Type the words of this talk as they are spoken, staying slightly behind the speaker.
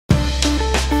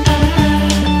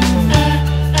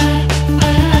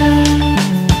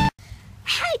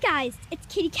guys, it's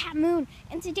Kitty Cat Moon,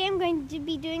 and today I'm going to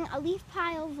be doing a leaf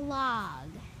pile vlog.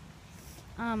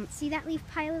 See that leaf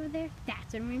pile over there?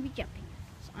 That's what I'm going to be jumping.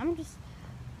 So I'm just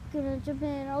going to jump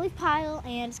in a leaf pile,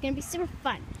 and it's going to be super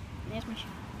fun. There's my shot.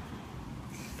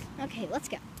 Okay, let's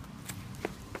go.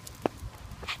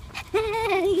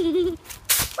 Woo!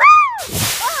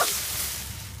 Oh!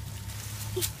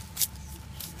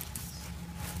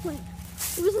 Wait,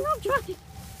 it was not dropping.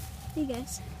 Hey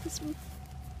guys, this one.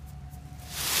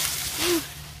 Oh.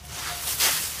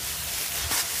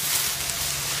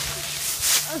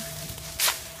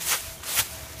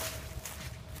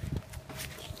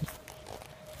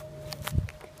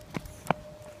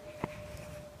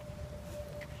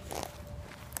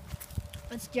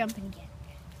 Let's jump in again.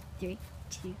 3,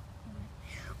 2, 1.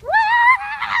 Woo!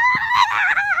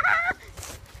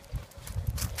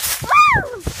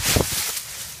 Woo!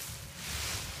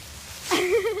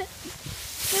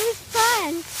 It was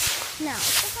fun. No,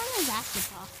 it's on the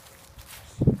basketball.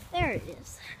 There it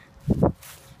is.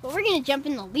 But we're gonna jump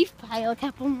in the leaf pile a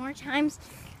couple more times,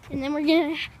 and then we're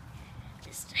gonna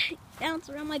just bounce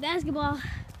around my basketball.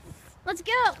 Let's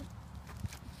go.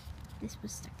 This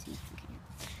was stuck to me. Okay.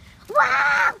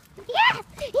 Wow! Yes!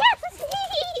 Yes!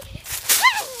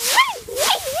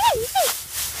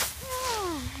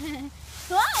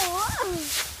 Whoa!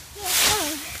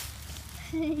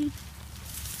 Whoa!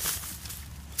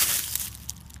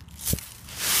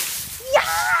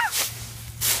 Yeah.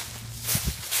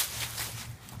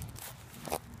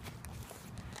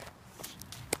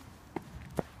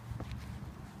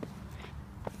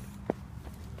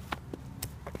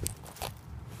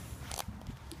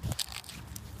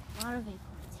 A lot of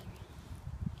acorns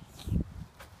here.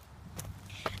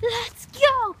 Let's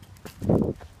go!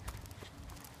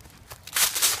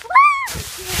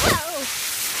 Whoa!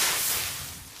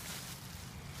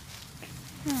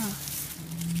 Oh.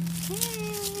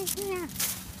 Yeah.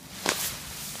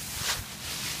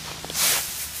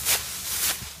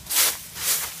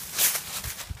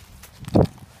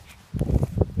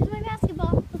 Here's my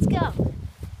basketball. Let's go.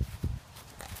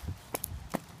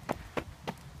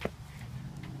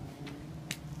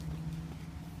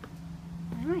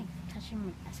 Why am I touching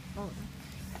my basketball?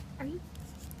 Are you?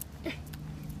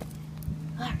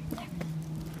 Alright, there.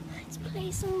 Let's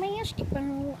play some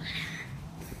basketball.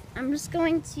 I'm just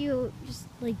going to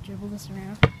like dribble this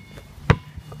around.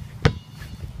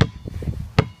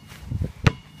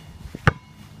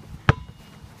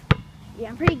 Yeah,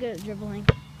 I'm pretty good at dribbling.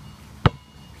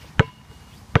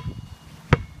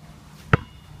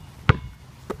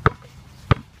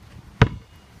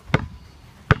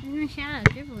 There's my shot at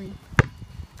dribbling.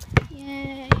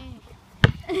 Yay!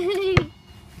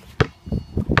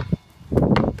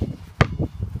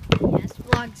 Yeah, this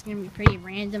vlog's gonna be pretty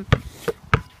random.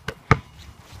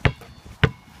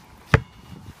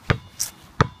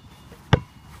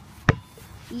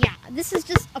 Yeah, this is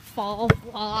just a fall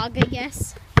vlog, I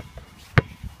guess.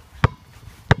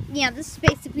 Yeah, this is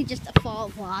basically just a fall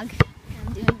vlog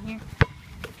I'm doing here.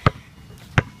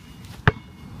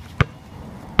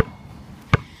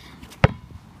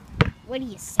 What do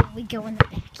you say we go in the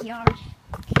backyard?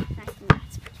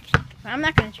 But I'm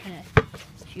not going to try to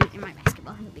shoot in my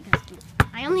basketball hoop because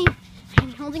I'm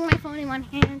holding my phone in one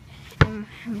hand and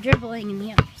I'm dribbling in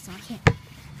the other, so I can't.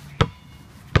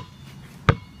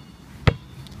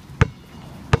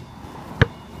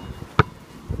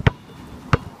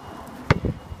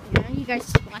 You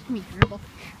guys just watch me dribble.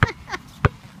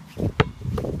 Come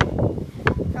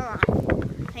on.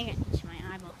 I think I touched my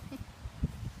eyeball.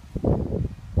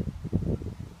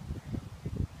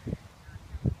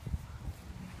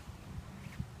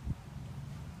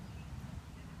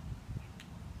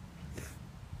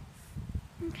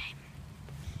 Okay.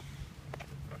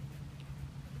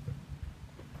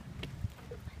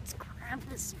 Let's grab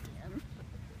this again.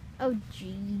 Oh,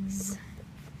 jeez.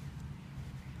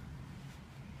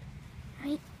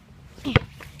 Right.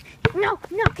 No,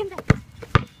 come back.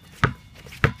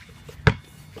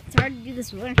 It's hard to do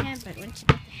this with one hand, but once you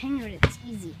get the hang of it, it's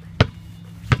easy.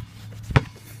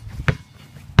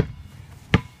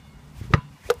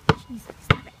 Jesus,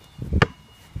 stop it.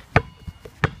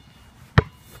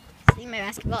 See my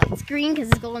basketball? It's green because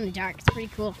it's glow in the dark. It's pretty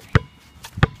cool.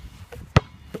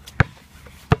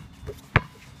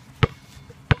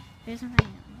 There's my I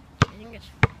think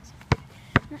it's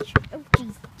not sure. Oh,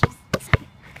 jeez. Stop it.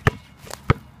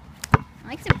 I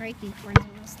like to break these corners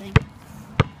of this thing.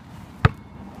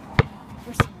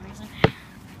 For some reason.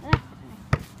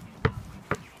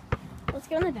 Let's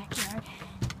go in the backyard.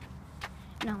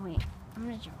 No, wait. I'm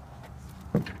gonna jump.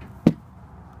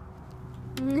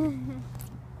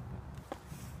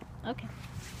 Okay.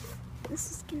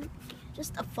 This is gonna be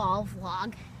just a fall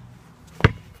vlog.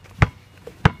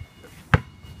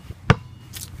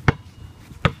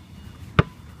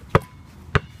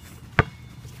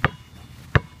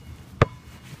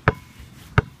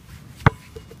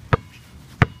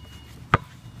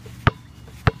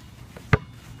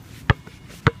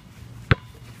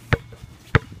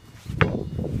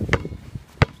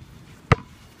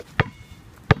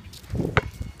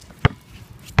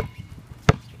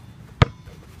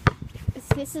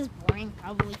 This is boring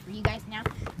probably for you guys now.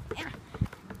 Yeah.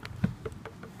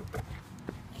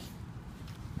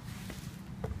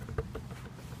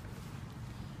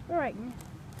 Alright,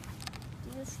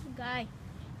 this is the guy.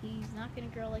 He's not gonna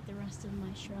grow like the rest of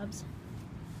my shrubs.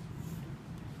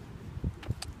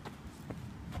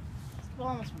 Well,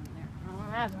 almost one there.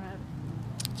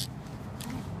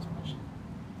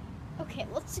 Okay,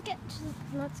 let's get back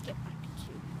to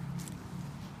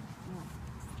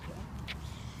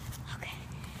okay.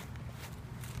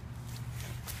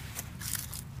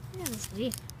 Let's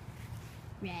leave.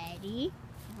 Ready?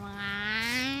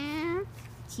 1,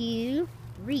 2,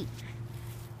 3.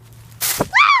 Woo!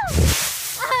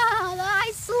 Oh,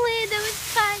 I slid. That was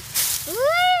fun.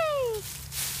 Whee!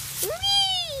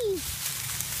 Whee!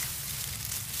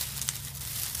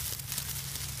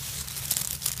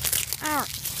 All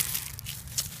right.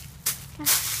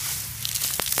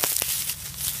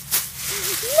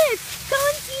 Let's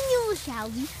continue, shall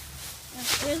we?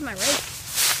 There's my rake.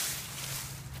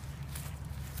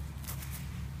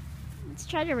 Let's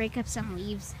try to rake up some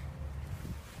leaves.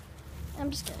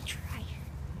 I'm just gonna try.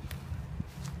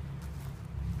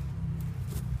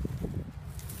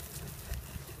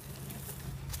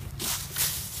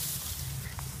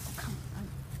 Oh, come on.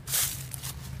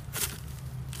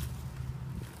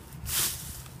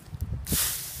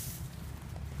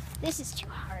 This is too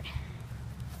hard.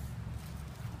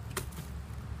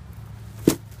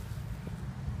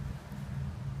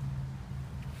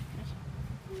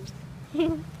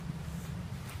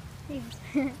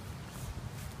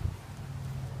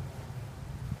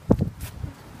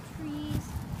 Trees.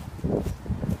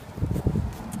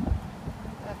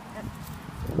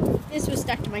 This was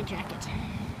stuck to my jacket.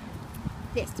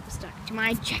 This was stuck to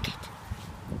my jacket.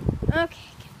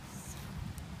 Okay, guys.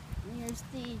 Here's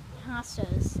the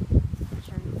hostas, which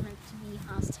are meant to be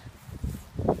hosta.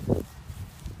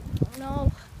 Oh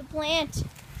no, the plant.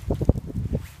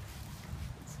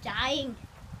 It's dying.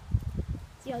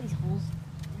 See all these holes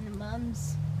in the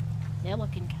mums? They're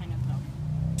looking kind of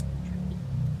tricky.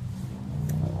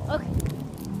 Okay.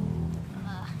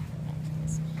 Back to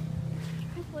this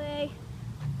driveway.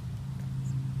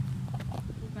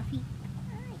 Here's my feet.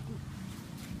 Alright.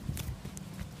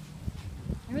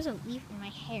 There's a leaf in my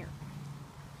hair.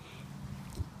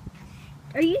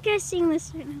 Are you guys seeing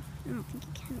this right now? I don't think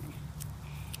you can.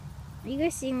 Are you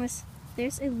guys seeing this?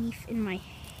 There's a leaf in my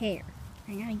hair.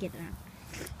 I gotta get it out.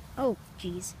 Oh,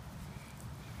 jeez.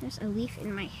 There's a leaf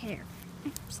in my hair.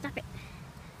 Stop it.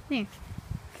 There.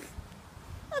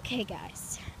 Okay,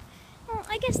 guys. Well,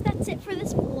 I guess that's it for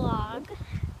this vlog.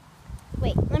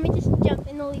 Wait, let me just jump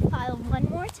in the leaf pile one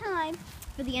more time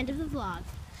for the end of the vlog.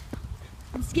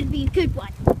 It's gonna be a good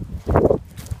one.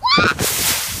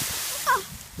 Oh.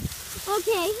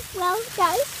 Okay, well,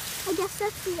 guys, I guess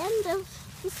that's the end of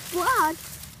this vlog.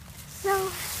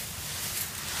 So,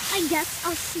 I guess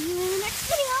I'll see you in the next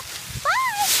video.